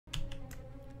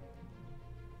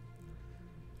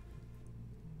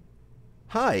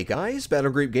Hi guys, Battle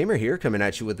Group Gamer here, coming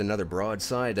at you with another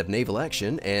broadside of naval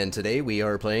action, and today we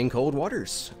are playing Cold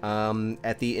Waters.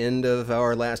 At the end of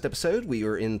our last episode, we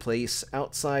were in place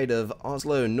outside of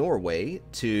Oslo, Norway,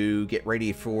 to get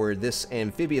ready for this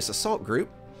amphibious assault group.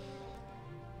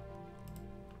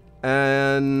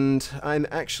 And I'm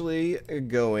actually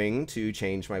going to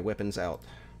change my weapons out.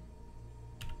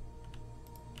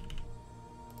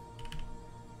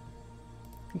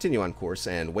 Continue on course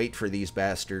and wait for these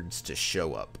bastards to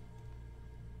show up.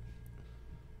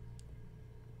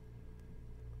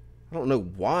 I don't know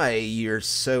why you're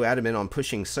so adamant on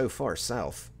pushing so far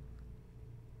south.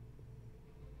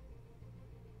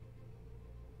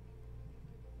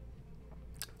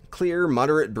 Clear,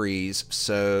 moderate breeze,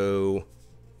 so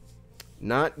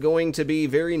not going to be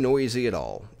very noisy at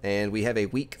all. And we have a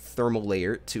weak thermal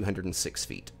layer at 206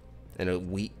 feet and a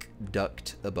weak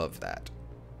duct above that.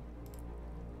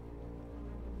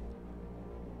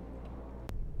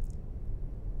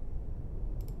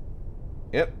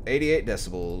 Yep, 88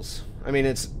 decibels. I mean,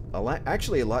 it's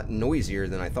actually a lot noisier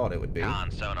than I thought it would be. Con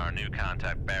sonar, new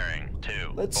contact bearing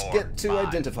 2. Let's 4, get to 5,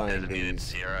 identifying designated these.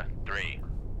 Sierra 3.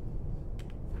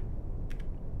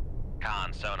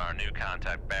 Con sonar, new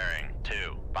contact bearing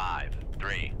 2, 5,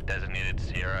 3, designated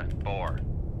Sierra 4.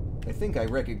 I think I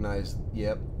recognize.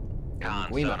 Yep. Con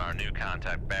sonar, new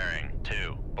contact bearing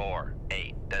 2, 4,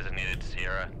 8, designated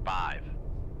Sierra 5.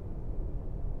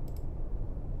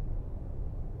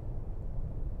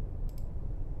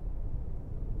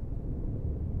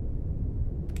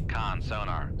 Con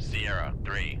sonar, Sierra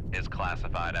 3 is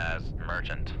classified as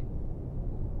merchant.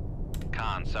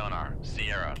 Con sonar,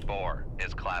 Sierra 4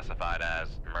 is classified as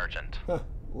merchant. Huh.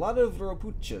 A lot of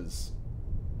Rapuchas.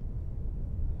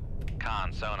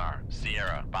 Con sonar,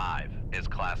 Sierra 5 is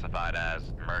classified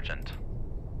as merchant.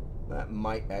 That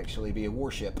might actually be a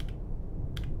warship.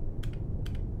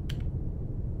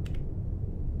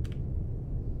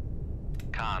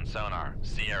 Con sonar,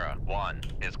 Sierra 1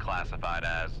 is classified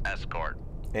as escort.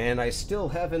 And I still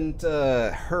haven't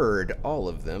heard all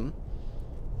of them.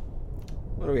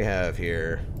 What do we have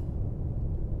here?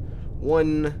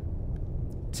 1,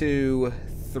 2,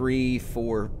 3,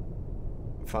 4,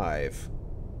 5.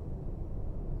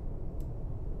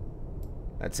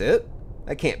 That's it?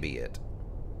 That can't be it.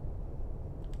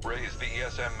 Raise the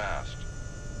ESM mast.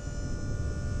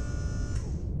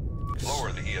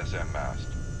 Lower the ESM mast.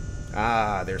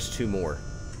 Ah, there's 2 more.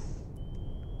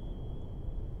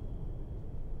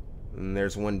 And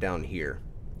there's one down here,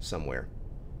 somewhere.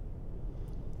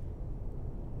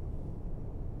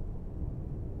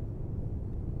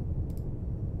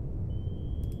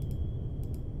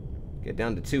 Get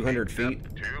down to 200 feet.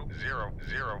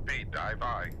 200 feet, dive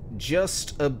high.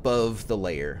 Just above the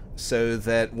layer, so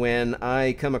that when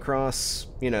I come across,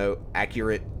 you know,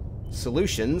 accurate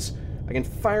solutions, I can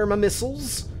fire my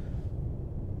missiles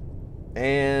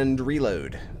and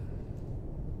reload.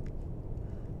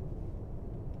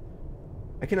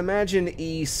 I can imagine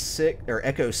E6 or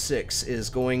Echo 6 is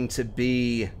going to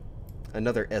be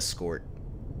another escort.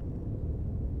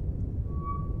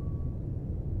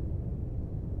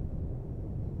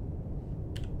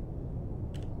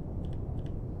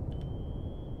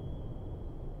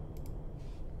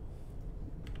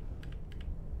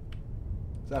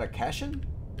 Is that a Cashin?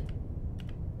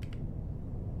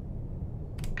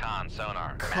 Con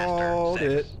sonar, Called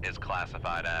Master 6 it. is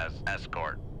classified as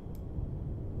escort.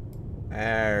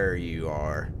 There you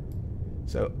are.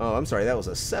 So, oh, I'm sorry, that was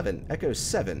a 7. Echo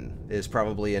 7 is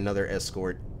probably another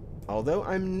escort. Although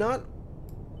I'm not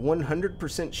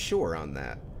 100% sure on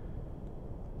that.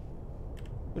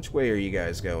 Which way are you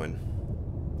guys going?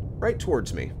 Right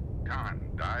towards me. Con,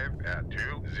 dive at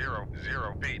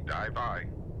 200 feet, dive high.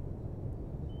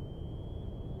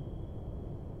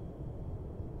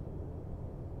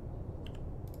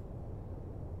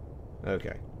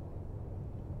 Okay.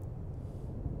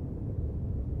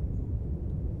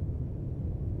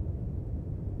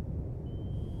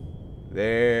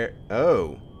 There.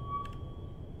 Oh.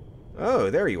 Oh,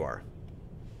 there you are.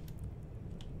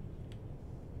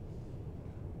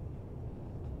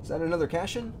 Is that another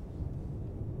Cashin?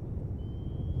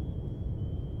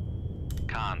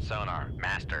 Con sonar,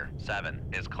 Master 7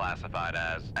 is classified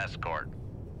as escort.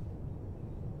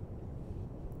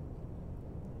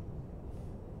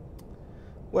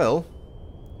 Well.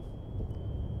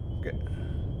 Okay.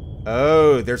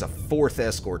 Oh, there's a 4th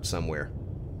escort somewhere.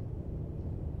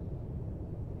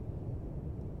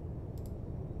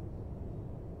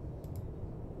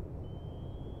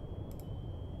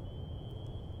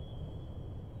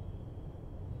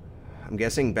 I'm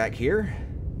guessing back here?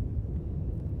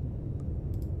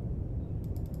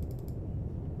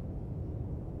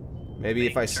 Maybe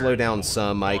if I slow down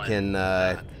some, I can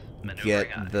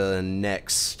get the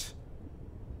next,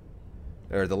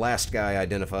 or the last guy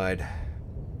identified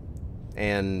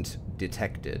and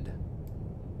detected.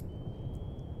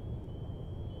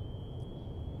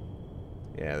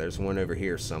 Yeah, there's one over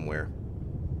here somewhere.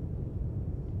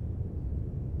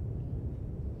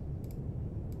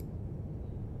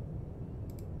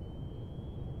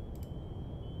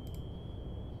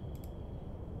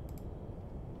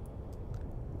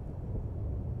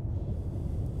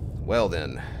 Well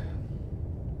then.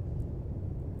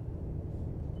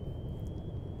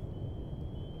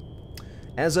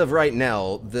 As of right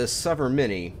now, the Suffer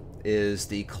Mini is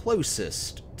the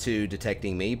closest to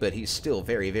detecting me, but he's still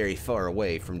very, very far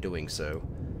away from doing so.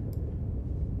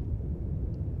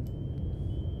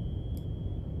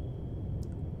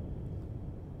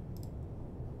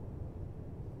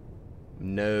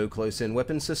 No close-in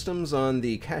weapon systems on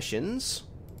the Kashins,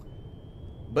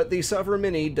 but the Suffer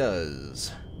Mini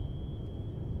does.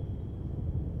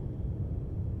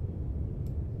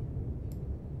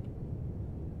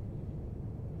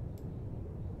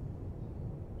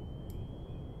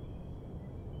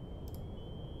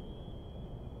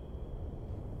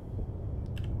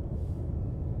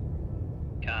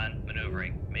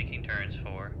 Maneuvering, making turns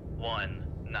for 1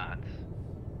 knot.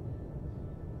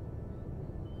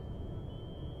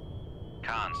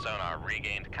 Con sonar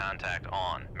regained contact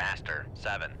on Master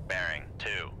 7, bearing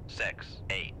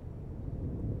 268.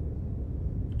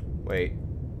 Wait,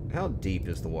 how deep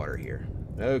is the water here?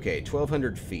 Okay,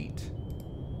 1,200 feet.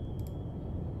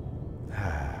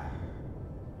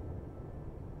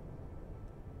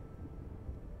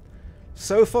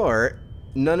 So far,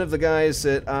 none of the guys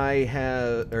that I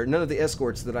have, or none of the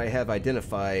escorts that I have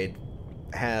identified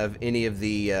have any of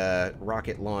the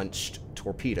rocket-launched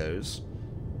torpedoes.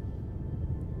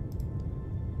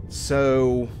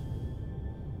 So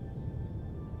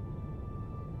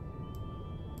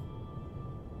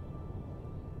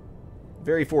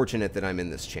very fortunate that I'm in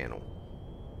this channel.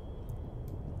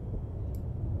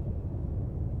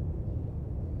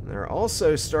 They're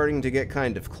also starting to get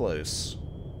kind of close.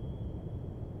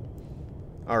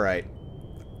 Alright.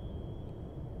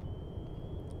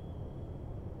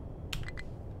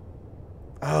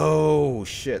 Oh,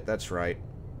 shit, that's right.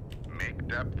 Make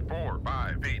depth 4,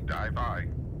 5 feet, dive high.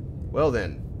 Well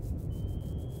then.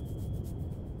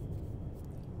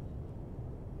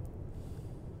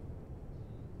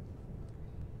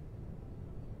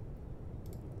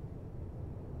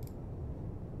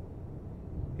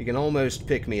 You can almost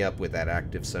pick me up with that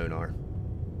active sonar.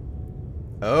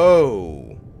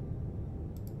 Oh!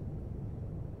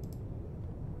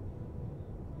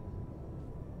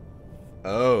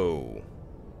 Oh.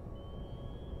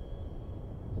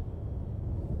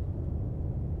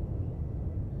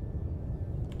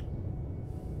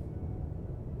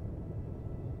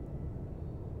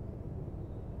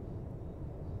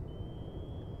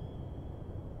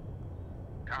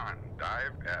 Con,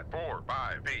 dive at 4,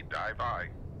 5 feet, dive high.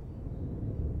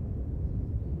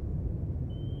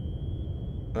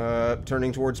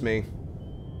 Turning towards me.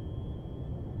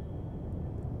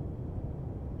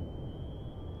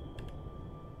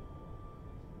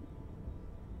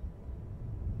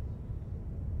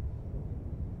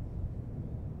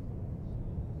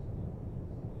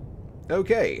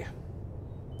 Okay.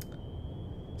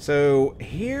 So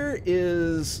here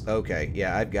is okay.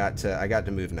 Yeah, I got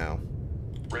to move now.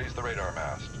 Raise the radar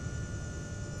mast.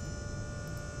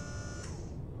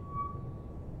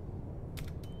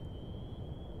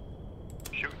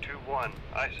 Shoot 2-1,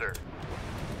 aye sir.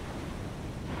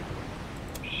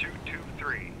 Shoot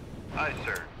 2-3, aye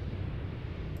sir.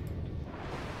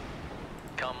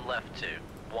 Come left 2,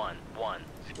 1, 1.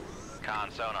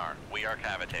 Con sonar, we are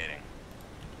cavitating.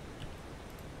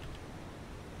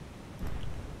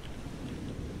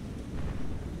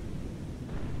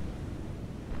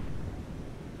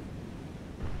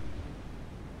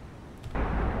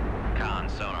 Con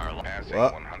sonar, Passing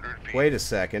Well, 100 feet. wait a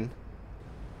second.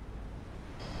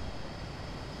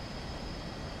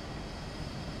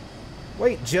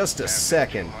 Wait just a Passing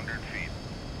second. 200 feet.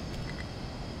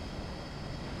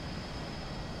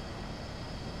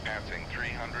 Passing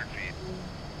 300 feet.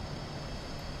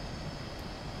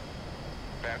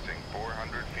 Passing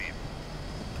 400 feet.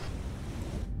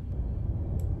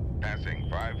 Passing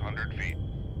 500 feet.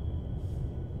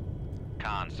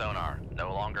 Con sonar,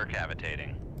 no longer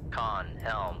cavitating. Con,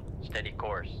 helm, steady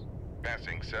course.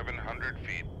 Passing 700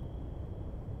 feet.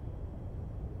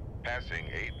 Passing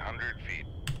 800 feet.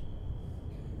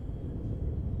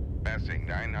 Passing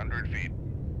 900 feet.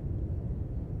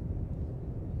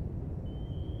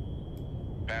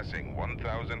 Passing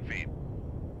 1,000 feet.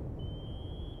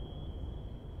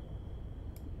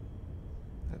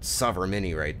 Savra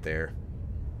Mini right there.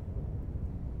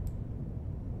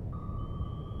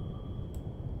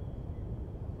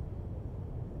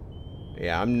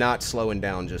 Yeah, I'm not slowing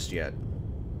down just yet.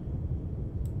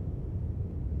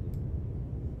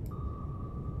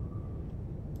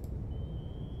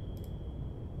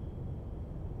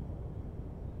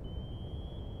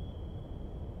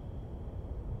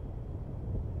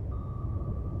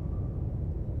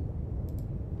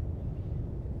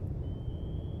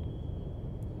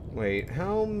 Wait,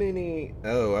 how many...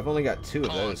 Oh, I've only got 2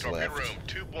 of those left. Room,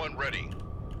 tube 1 ready.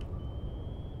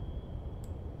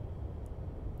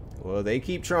 Well, they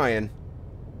keep trying.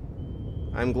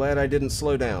 I'm glad I didn't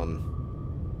slow down.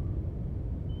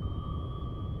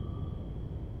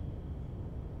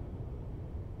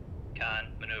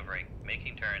 Con, maneuvering,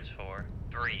 making turns for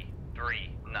 3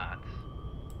 knots.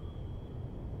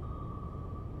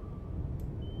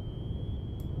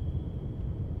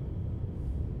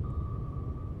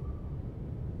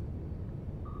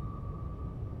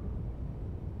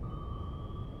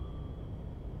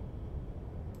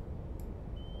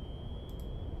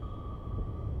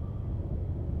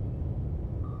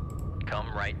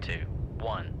 Come right to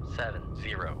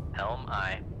 170, helm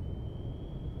I.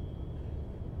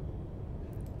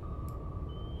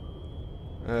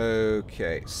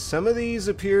 Okay, some of these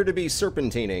appear to be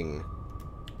serpentining.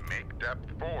 Make depth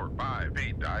 4-5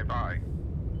 feet, dive I.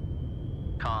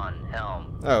 Con,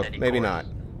 helm, Oh, steady maybe course. not.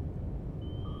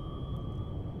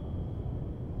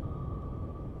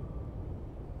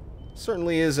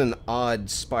 Certainly is an odd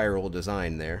spiral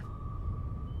design there.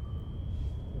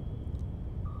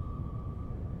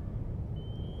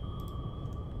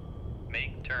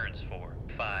 Make turns for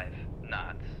 5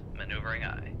 knots, maneuvering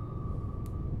I.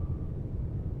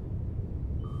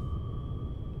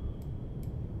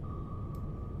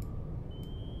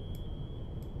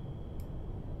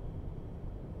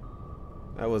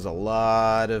 That was a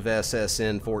lot of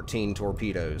SSN-14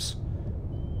 torpedoes.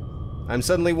 I'm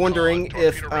suddenly wondering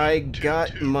if I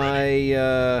got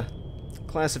my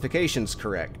classifications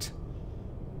correct.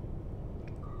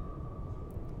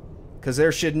 Because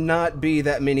there should not be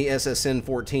that many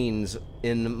SSN-14s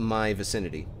in my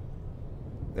vicinity.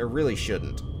 There really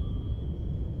shouldn't.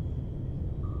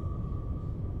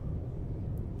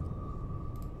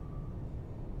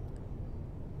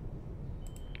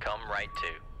 Come right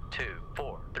to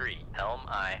 243, helm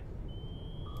I.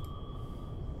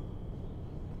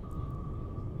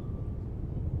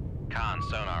 Con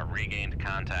sonar regained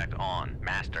contact on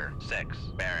master 6,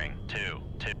 bearing 2.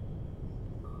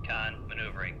 Con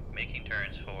maneuvering, making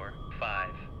turns for 5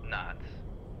 knots.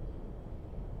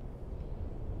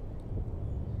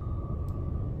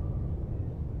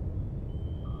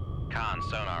 Con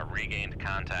sonar regained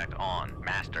contact on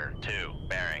master 2,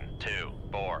 bearing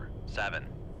 247.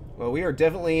 Well, we are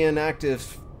definitely in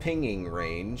active pinging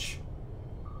range.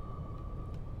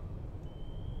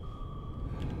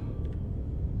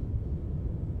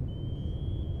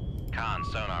 Con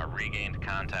sonar regained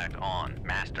contact on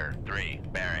master 3,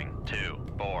 bearing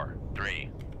 243.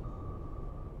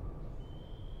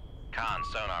 Con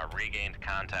sonar regained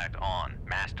contact on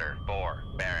master 4,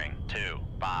 bearing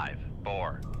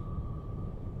 254.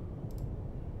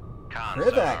 Con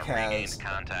Krivak sonar has... regained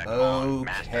contact on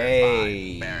master 5,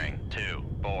 Okay. bearing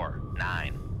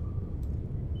 249.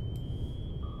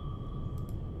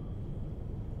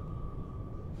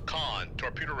 Con,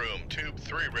 torpedo room, tube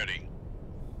 3 ready.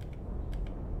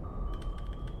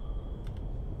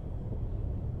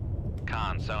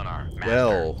 Con sonar master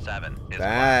Well, 7 is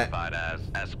that- classified as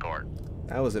escort.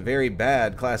 That was a very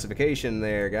bad classification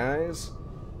there, guys.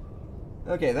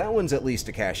 Okay, that one's at least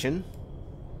a cash-in.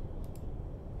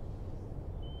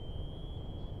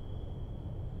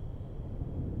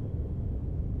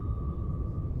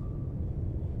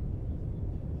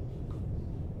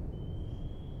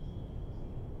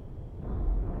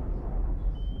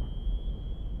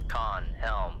 Con,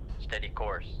 helm, steady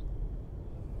course.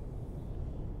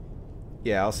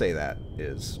 Yeah, I'll say that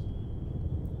is.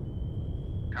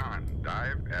 Con,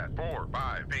 dive at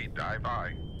 4-5 feet, dive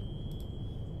I.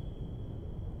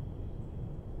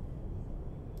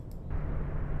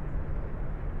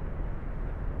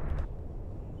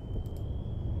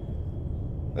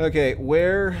 Okay,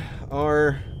 where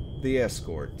are the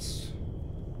escorts?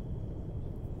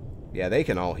 Yeah, they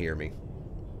can all hear me.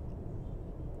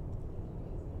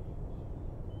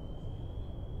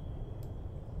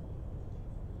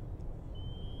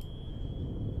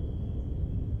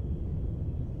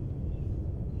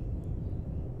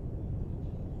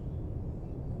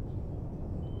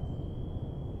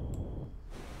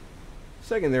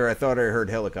 Second there, I thought I heard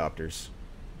helicopters.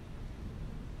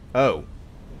 Oh.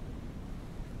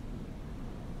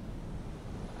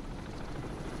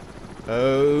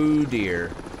 Oh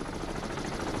dear.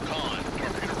 Con,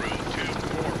 torpedo room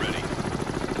 2-4 ready.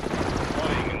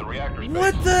 Flying in the reactor space.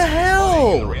 What the Flying in the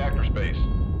hell? reactor space.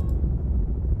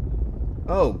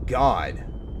 Oh god.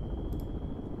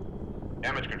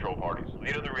 Damage control parties.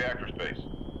 Lead of the reactor space.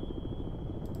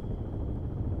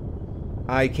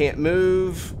 I can't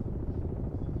move.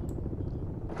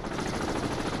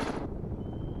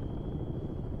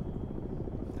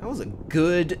 That was a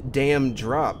good damn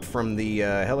drop from the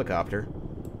helicopter.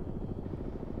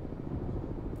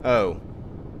 Oh.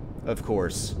 Of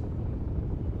course.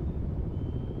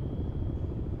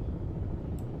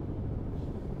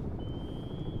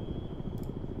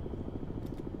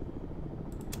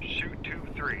 Shoot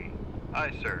 2-3.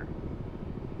 Aye, sir.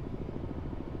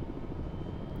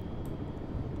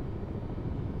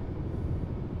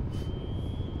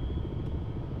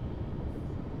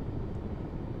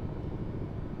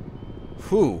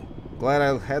 Whew. Glad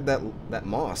I had that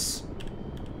moss.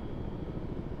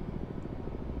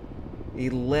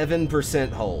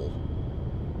 11% hull.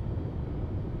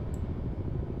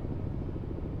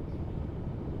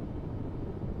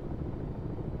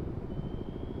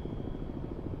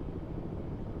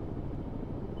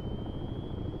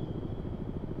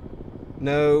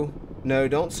 No, no,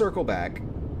 don't circle back.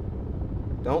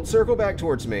 Don't circle back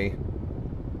towards me.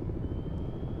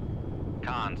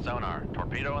 Con, sonar,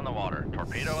 torpedo in the water,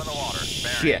 torpedo in the water.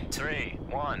 Bearing Shit.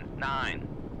 319.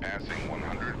 Passing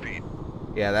 100 feet.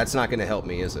 Yeah, that's not going to help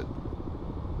me, is it?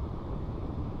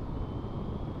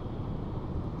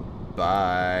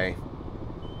 Bye.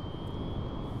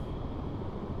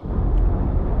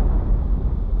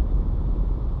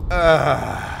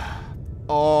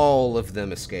 All of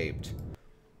them escaped.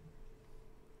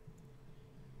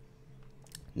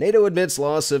 NATO admits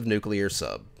loss of nuclear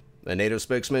sub. A NATO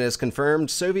spokesman has confirmed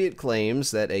Soviet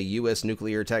claims that a U.S.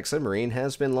 nuclear attack submarine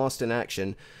has been lost in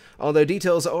action. Although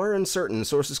details are uncertain,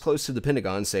 sources close to the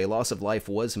Pentagon say loss of life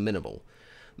was minimal.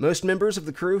 Most members of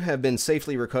the crew have been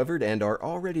safely recovered and are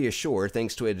already ashore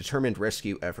thanks to a determined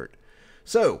rescue effort.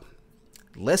 So,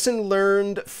 lesson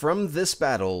learned from this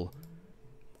battle: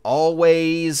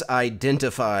 always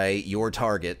identify your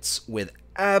targets with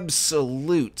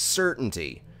absolute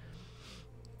certainty.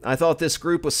 I thought this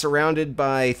group was surrounded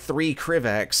by 3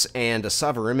 Krivaks and a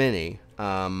Savarimini,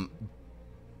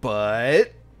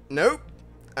 but nope.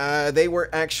 They were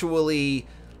actually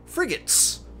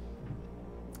frigates,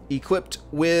 equipped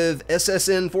with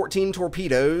SSN-14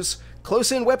 torpedoes,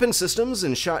 close-in weapon systems,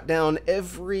 and shot down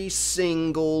every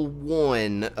single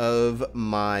one of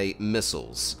my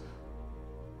missiles.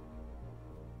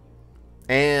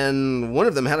 And one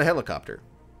of them had a helicopter,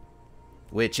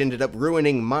 which ended up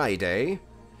ruining my day.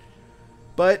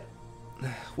 But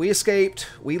we escaped,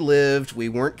 we lived, we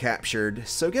weren't captured,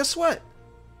 so guess what?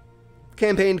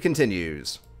 Campaign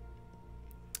continues.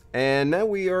 And now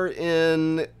we are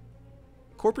in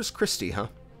Corpus Christi, huh?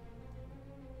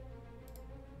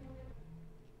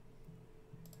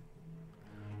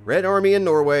 Red Army in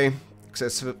Norway.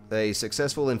 A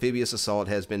successful amphibious assault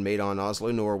has been made on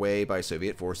Oslo, Norway by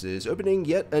Soviet forces, opening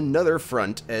yet another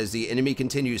front as the enemy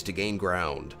continues to gain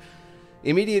ground.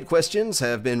 Immediate questions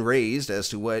have been raised as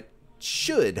to what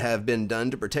should have been done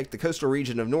to protect the coastal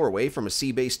region of Norway from a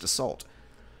sea-based assault.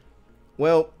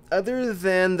 Well, other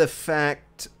than the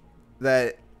fact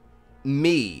that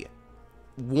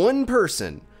one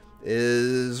person,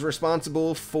 is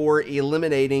responsible for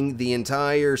eliminating the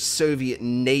entire Soviet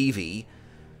Navy,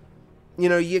 you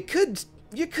know, you could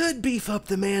beef up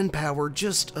the manpower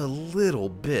just a little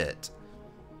bit.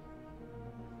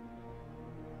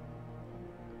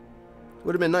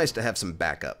 Would have been nice to have some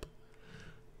backup.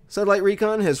 Satellite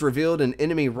Recon has revealed an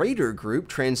enemy raider group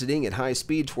transiting at high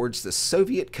speed towards the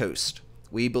Soviet coast.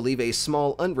 We believe a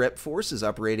small UNREP force is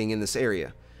operating in this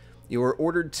area. You are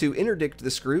ordered to interdict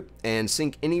this group and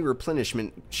sink any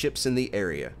replenishment ships in the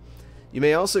area. You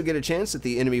may also get a chance at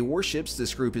the enemy warships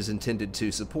this group is intended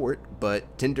to support,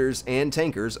 but tenders and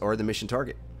tankers are the mission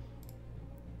target.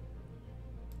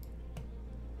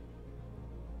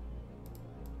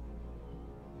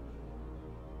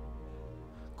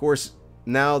 Of course,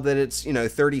 now that it's,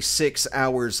 36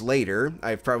 hours later,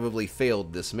 I've probably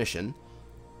failed this mission.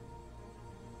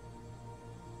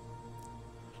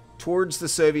 Towards the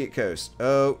Soviet coast.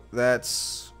 Oh,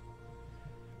 that's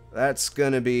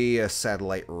gonna be a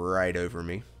satellite right over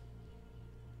me.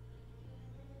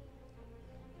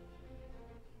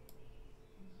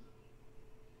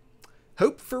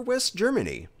 Hope for West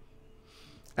Germany.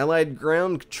 Allied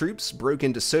ground troops broke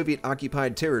into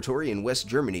Soviet-occupied territory in West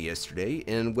Germany yesterday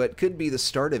in what could be the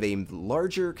start of a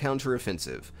larger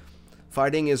counteroffensive.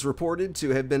 Fighting is reported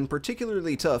to have been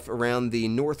particularly tough around the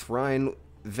North Rhine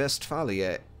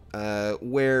Westphalia,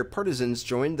 where partisans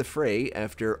joined the fray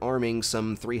after arming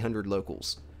some 300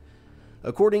 locals.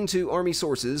 According to army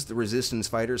sources, the resistance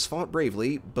fighters fought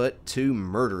bravely, but to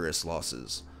murderous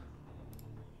losses.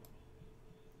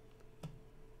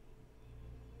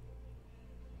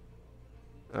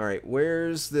 Alright,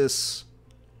 where's this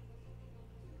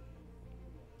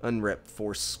unrep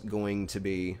force going to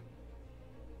be?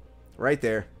 Right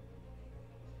there.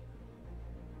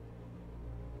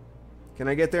 Can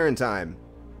I get there in time?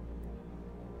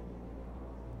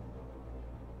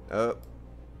 Oh,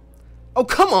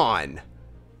 come on!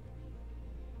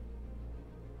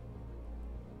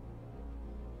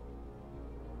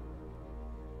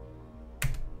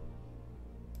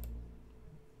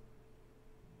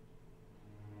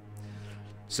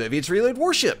 Soviets reload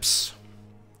warships.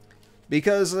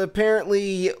 Because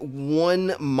apparently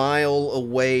 1 mile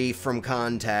away from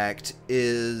contact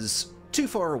is too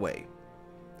far away.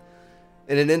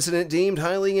 In an incident deemed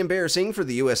highly embarrassing for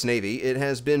the U.S. Navy, it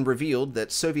has been revealed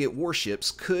that Soviet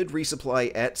warships could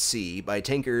resupply at sea by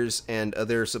tankers and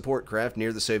other support craft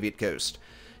near the Soviet coast.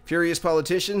 Furious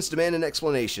politicians demand an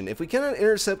explanation. If we cannot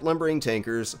intercept lumbering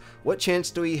tankers, what chance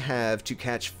do we have to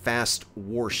catch fast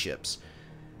warships?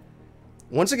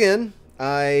 Once again,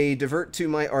 I divert to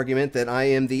my argument that I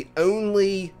am the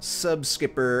only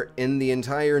sub-skipper in the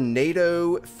entire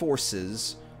NATO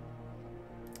forces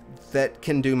that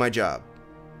can do my job.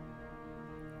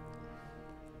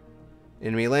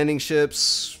 Enemy landing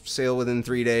ships, sail within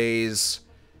 3 days.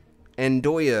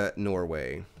 Andoya,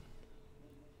 Norway.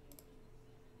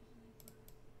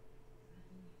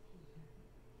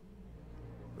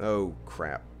 Oh,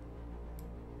 crap.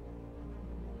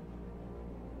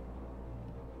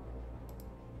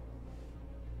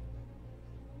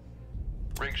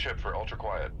 Rig ship for ultra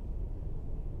quiet.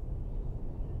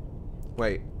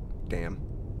 Wait, damn.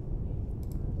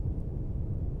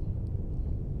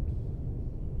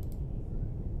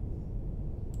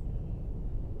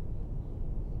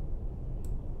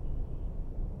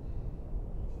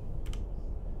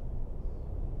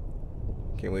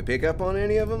 Can we pick up on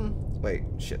any of them? Wait,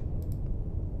 shit.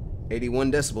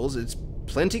 81 decibels, it's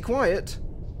plenty quiet.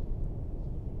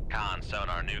 Con,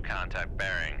 sonar, new contact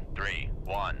bearing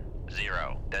 310.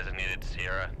 Designated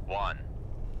Sierra 1.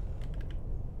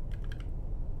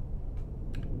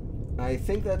 I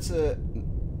think that's a...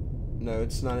 No,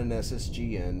 it's not an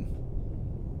SSGN.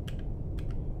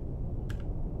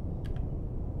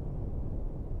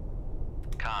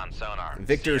 Con, sonar,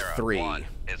 Victor Sierra 3 1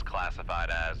 is classified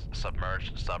as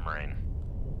submerged submarine.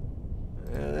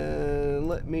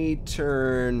 Let me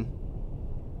turn...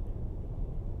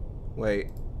 Wait.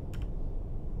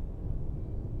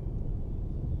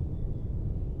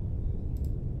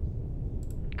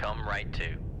 Come right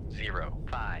to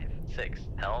 056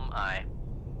 helm I.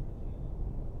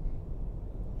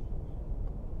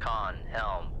 Con,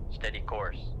 helm, steady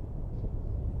course.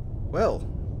 Well,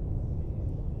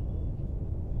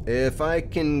 if I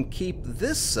can keep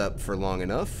this up for long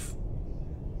enough...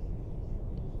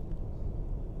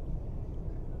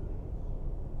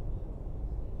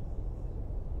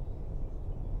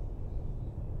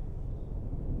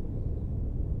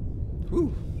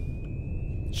 Whew.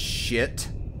 Shit.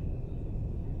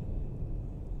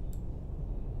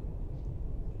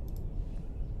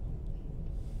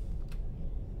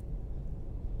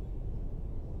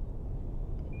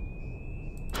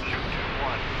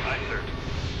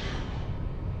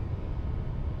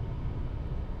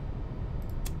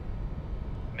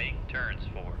 Turns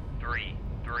for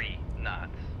 3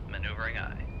 knots. Maneuvering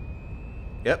eye.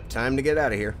 Yep, time to get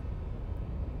out of here.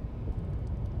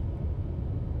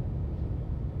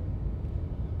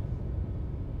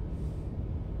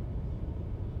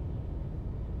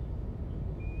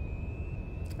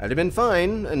 I'd have been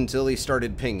fine until he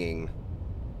started pinging.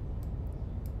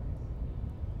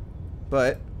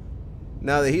 But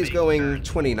now that he's going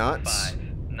 20 knots...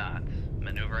 5 knots.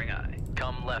 Maneuvering eye.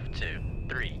 Come left to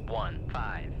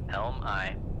 315. Helm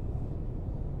I.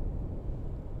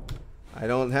 I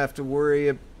don't have to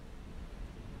worry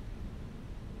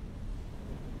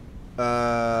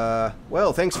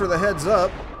well, thanks for the heads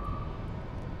up.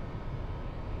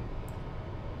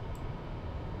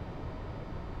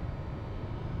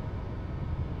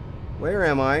 Where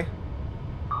am I?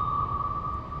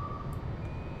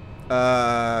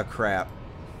 Crap.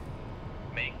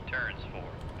 Make turns for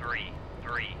 3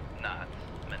 knots.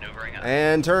 Maneuvering eye.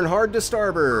 And turn hard to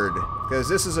starboard, because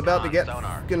this is about to get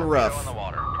sonar, fucking torpedo rough. in the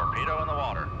water. Torpedo in the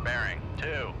water. Bearing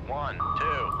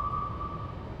 212.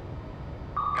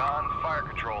 Con, fire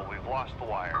control, we've lost the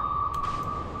wire.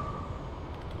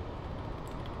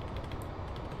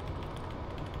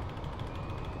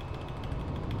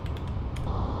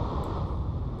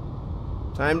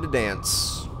 Time to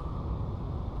dance.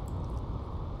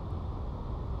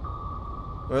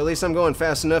 Or at least I'm going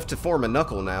fast enough to form a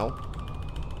knuckle now.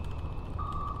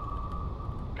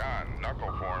 Con,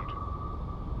 knuckle formed.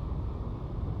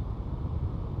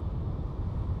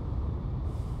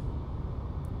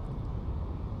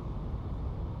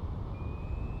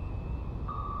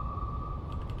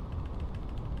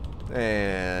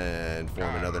 And form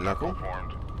Con, another knuckle.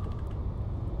 formed.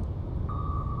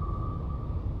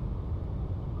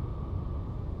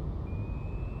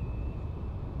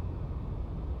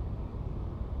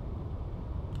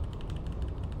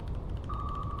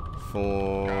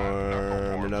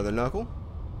 Form another knuckle.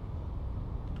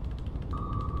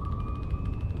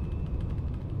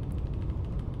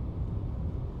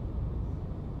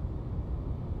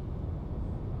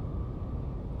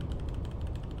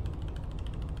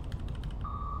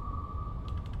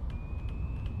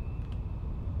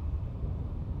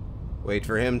 Wait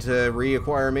for him to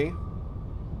reacquire me.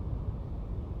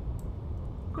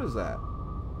 What is that?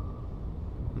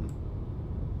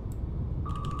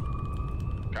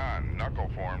 Con, knuckle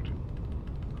formed.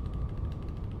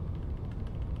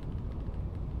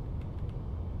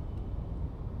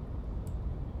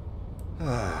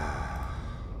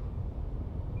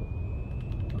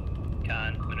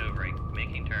 Con, maneuvering,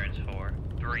 making turns for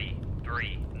 3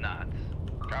 knots.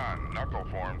 Con, knuckle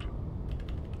formed.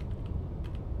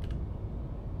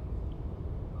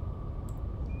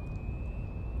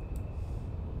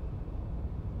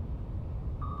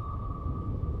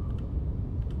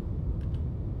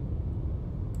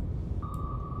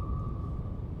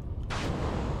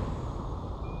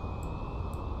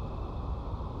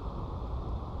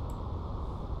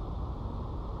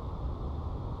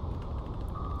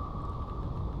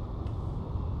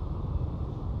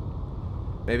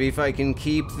 Maybe if I can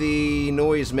keep the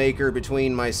noisemaker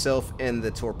between myself and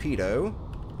the torpedo.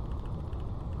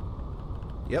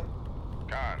 Yep.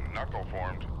 Con, knuckle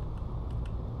formed.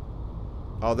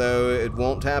 Although it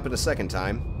won't happen a second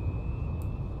time.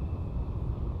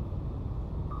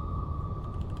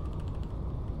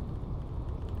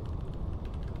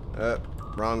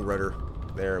 Wrong rudder.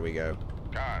 There we go.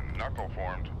 Con, knuckle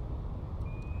formed.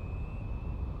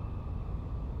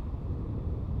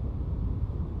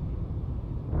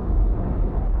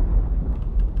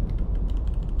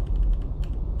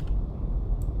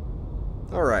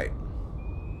 Alright.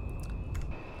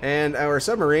 And our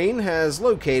submarine has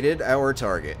located our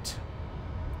target.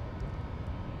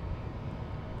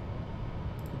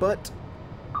 But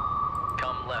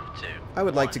Come left to. I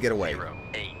would like to get away.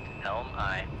 108, helm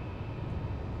aye.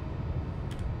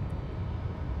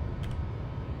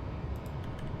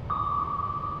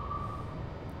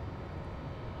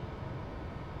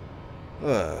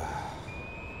 Ugh.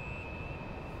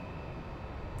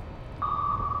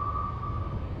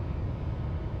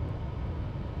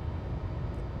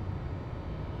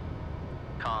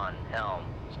 Con, helm,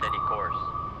 steady course.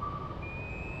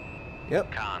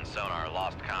 Yep. Con, sonar,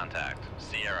 lost contact.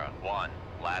 Sierra, 1,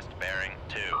 last bearing,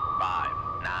 2,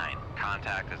 5, 9.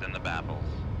 Contact is in the baffles.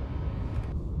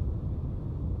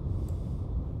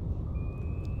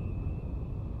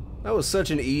 That was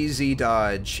such an easy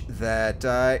dodge that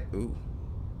I... Ooh.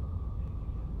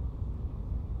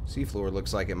 Seafloor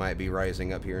looks like it might be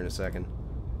rising up here in a second.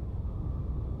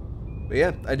 But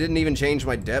yeah, I didn't even change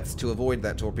my depth to avoid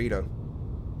that torpedo.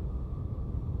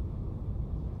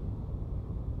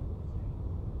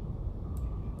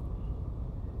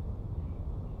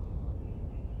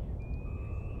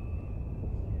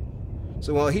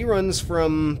 So while he runs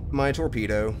from my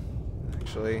torpedo,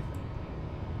 actually...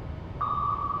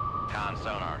 Con,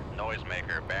 sonar,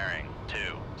 noisemaker, bearing, 2,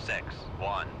 6,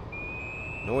 1.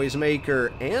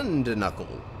 Noisemaker and a knuckle.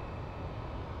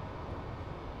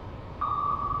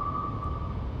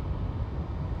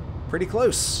 Pretty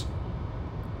close.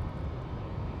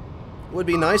 Would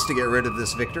be nice to get rid of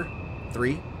this Victor.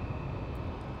 3.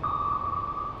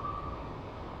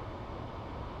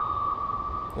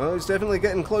 Well, he's definitely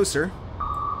getting closer.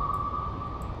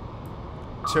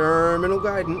 Terminal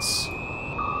guidance.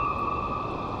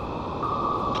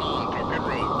 Con, torpedo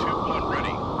road, 2-1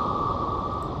 ready.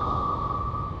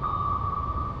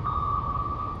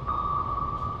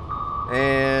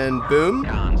 And boom.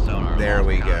 Con, sonar, There lost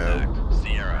we go. contact.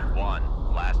 Sierra,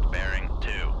 1, last bearing, 2,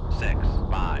 6,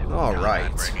 5. All Contact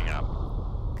right. breaking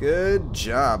up. Good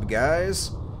job,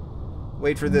 guys.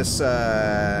 Wait for this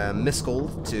missile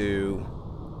to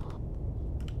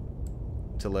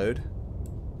load.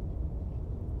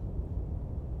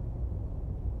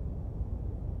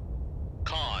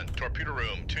 Con, torpedo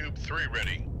room, tube 3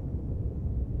 ready.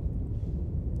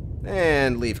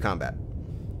 And leave combat.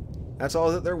 That's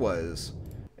all that there was.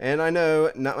 And I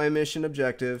know, not my mission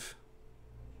objective.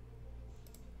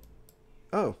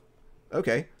 Oh,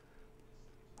 okay.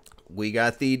 We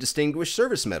got the Distinguished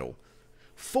Service Medal.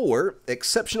 For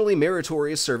exceptionally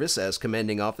meritorious service as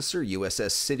commanding officer,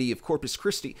 USS City of Corpus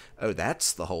Christi. Oh,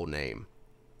 that's the whole name.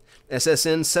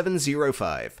 SSN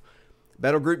 705.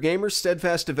 Battle Group Gamer's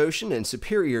steadfast devotion and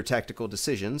superior tactical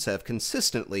decisions have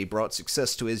consistently brought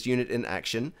success to his unit in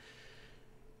action,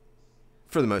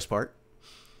 for the most part.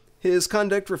 His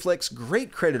conduct reflects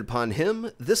great credit upon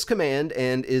him, this command,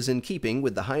 and is in keeping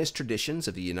with the highest traditions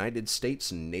of the United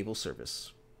States Naval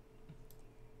Service.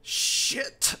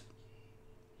 Shit!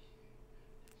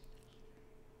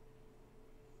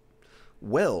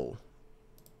 Well.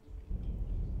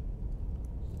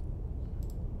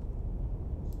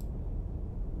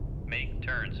 Make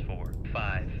turns for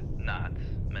 5 knots.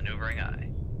 Maneuvering aye.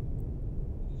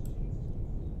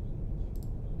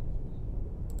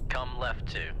 Come left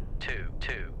to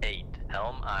 228.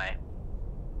 Helm aye.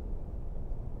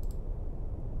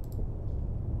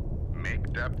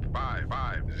 Make depth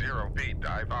 550 feet.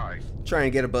 Dive aye. Try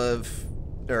and get above,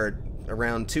 or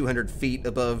around 200 feet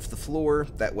above the floor.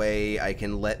 That way I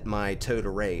can let my towed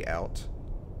array out.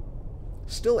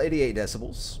 Still 88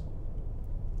 decibels.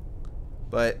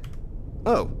 But,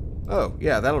 oh,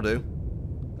 yeah, that'll do.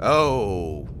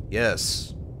 Oh,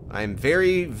 yes. I'm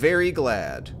very, very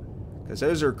glad. Because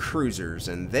those are cruisers,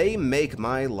 and they make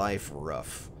my life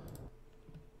rough.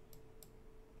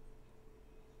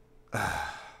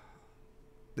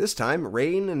 This time,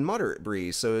 rain and moderate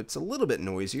breeze, so it's a little bit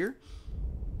noisier.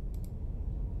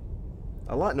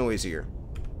 A lot noisier.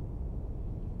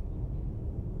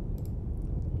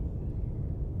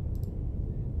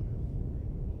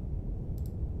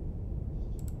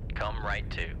 Come right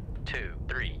to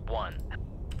 231.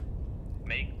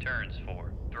 Make turns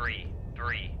for 3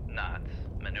 knots.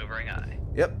 Maneuvering aye.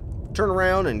 Yep. Turn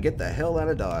around and get the hell out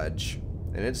of Dodge.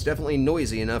 And it's definitely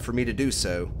noisy enough for me to do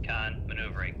so. Con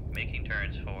maneuvering. Making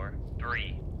turns for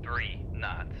 3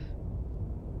 knots.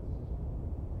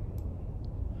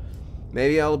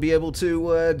 Maybe I'll be able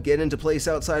to get into place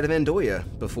outside of Andoya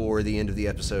before the end of the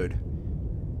episode.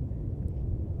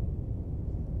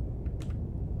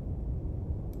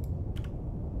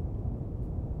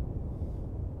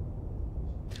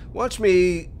 Watch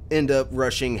me end up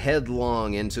rushing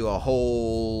headlong into a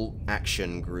whole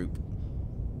action group.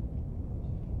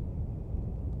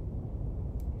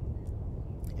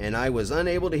 And I was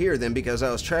unable to hear them because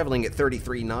I was traveling at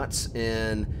 33 knots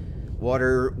in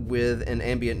water with an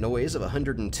ambient noise of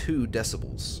 102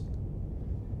 decibels.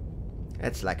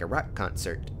 That's like a rock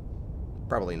concert.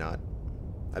 Probably not.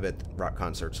 I bet rock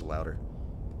concerts are louder.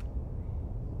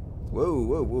 Whoa,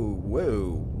 whoa, whoa,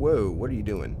 whoa, whoa, what are you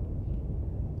doing?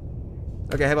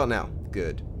 Okay, how about now?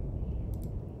 Good.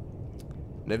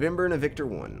 November and a Victor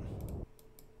 1.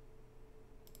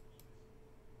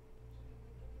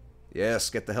 Yes,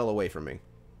 get the hell away from me.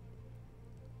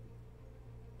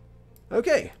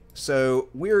 Okay, so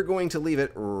we're going to leave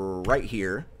it right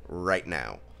here, right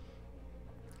now.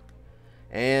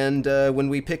 And when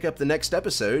we pick up the next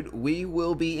episode, we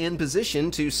will be in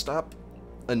position to stop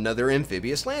another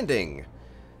amphibious landing.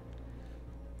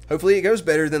 Hopefully it goes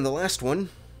better than the last one.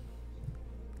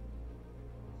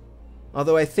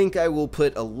 Although I think I will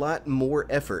put a lot more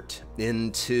effort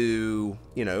into,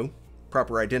 you know,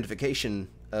 proper identification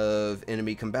of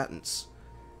enemy combatants.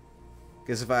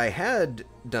 Because if I had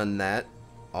done that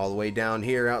all the way down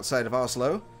here outside of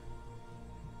Oslo...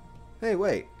 Hey,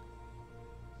 wait.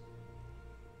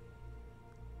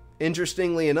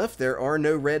 Interestingly enough, there are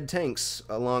no red tanks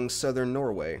along southern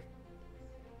Norway.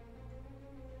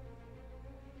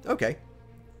 Okay.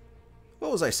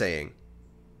 What was I saying?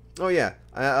 Oh yeah,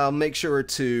 I'll make sure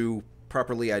to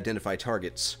properly identify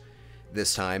targets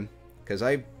this time, because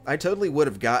I totally would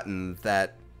have gotten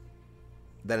that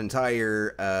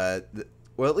entire,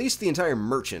 well, at least the entire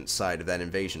merchant side of that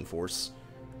invasion force,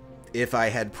 if I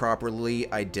had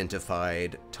properly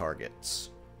identified targets.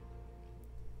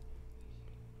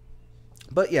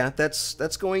 But yeah,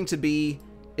 that's going to be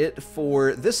it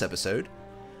for this episode.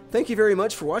 Thank you very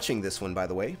much for watching this one, by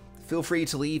the way. Feel free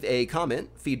to leave a comment.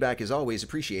 Feedback is always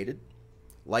appreciated.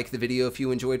 Like the video if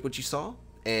you enjoyed what you saw,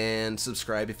 and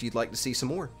subscribe if you'd like to see some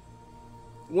more.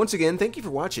 Once again, thank you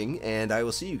for watching, and I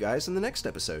will see you guys in the next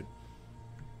episode.